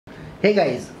Hey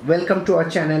guys, welcome to our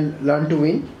channel Learn to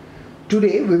Win.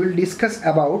 Today we will discuss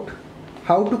about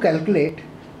how to calculate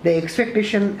the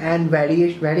expectation and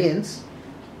variance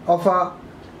of a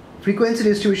frequency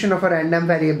distribution of a random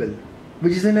variable,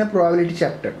 which is in a probability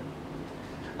chapter.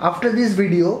 After this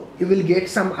video you will get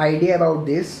some idea about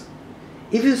this.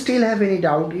 If you still have any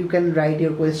doubt, you can write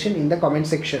your question in the comment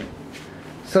section.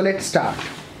 So let's start.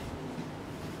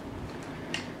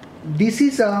 This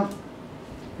is a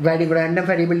random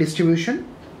variable distribution.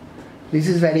 This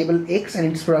is variable x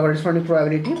and its corresponding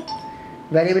probability.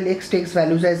 Variable x takes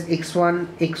values as x1,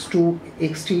 x2,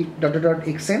 xt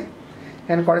xn,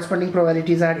 and corresponding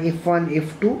probabilities are f1,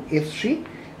 f2, f3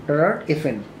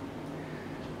 fn.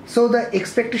 So the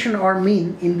expectation or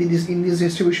mean in this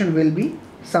distribution will be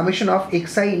summation of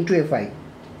xi into fi,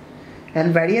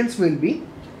 and variance will be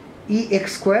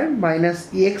ex square minus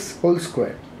ex whole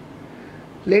square.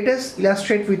 Let us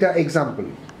illustrate with an example.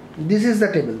 This is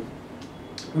the table.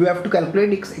 We have to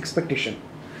calculate expectation.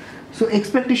 So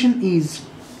expectation is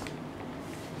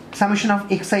summation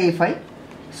of xi fi.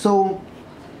 So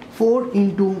 4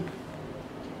 into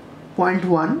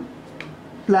 0.1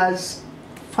 plus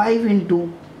 5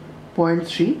 into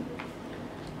 0.3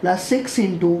 plus 6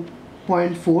 into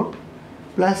 0.4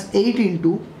 plus 8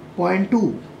 into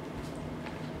 0.2.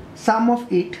 Sum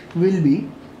of it will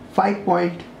be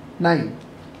 5.9.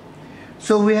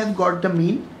 So we have got the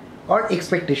mean or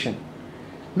expectation.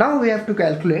 Now we have to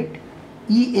calculate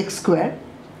ex square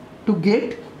to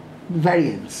get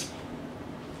variance.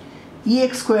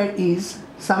 Ex square is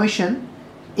summation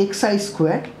xi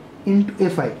square into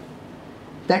fi.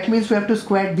 That means we have to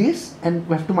square this and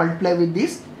we have to multiply with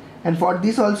this, and for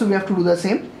this also we have to do the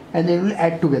same, and then we'll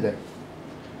add together.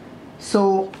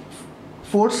 So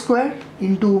 4 square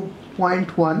into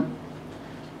 0.1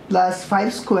 plus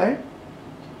 5 square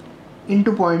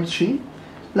into 0.3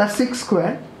 plus 6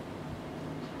 square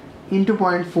into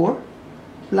 0.4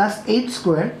 plus 8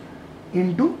 square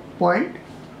into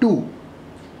 0.2,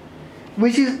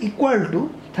 which is equal to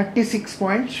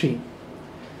 36.3.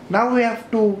 Now we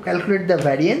have to calculate the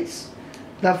variance.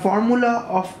 The formula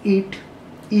of it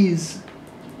is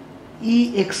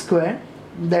ex square,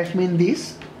 that means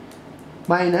this,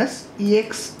 minus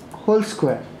ex whole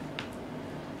square.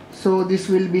 So this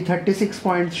will be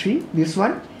 36.3, this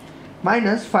one,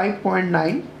 minus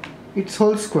 5.9 its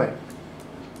whole square.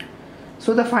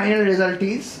 So the final result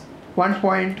is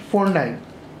 1.49.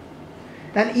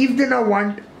 And if they now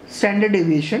want standard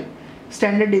deviation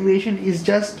is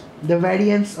just the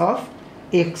variance of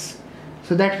x.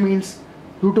 So that means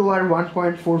root over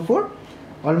 1.44,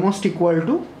 almost equal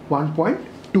to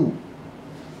 1.2.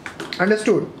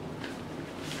 Understood?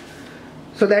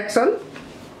 So that's all.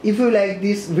 If you like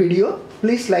this video,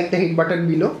 please like the hit button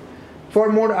below. For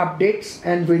more updates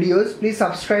and videos, please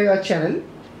subscribe our channel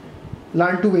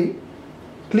Learn to Win.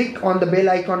 Click on the bell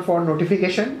icon for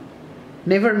notification.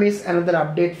 Never miss another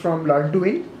update from Learn to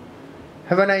Win.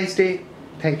 Have a nice day.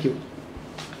 Thank you.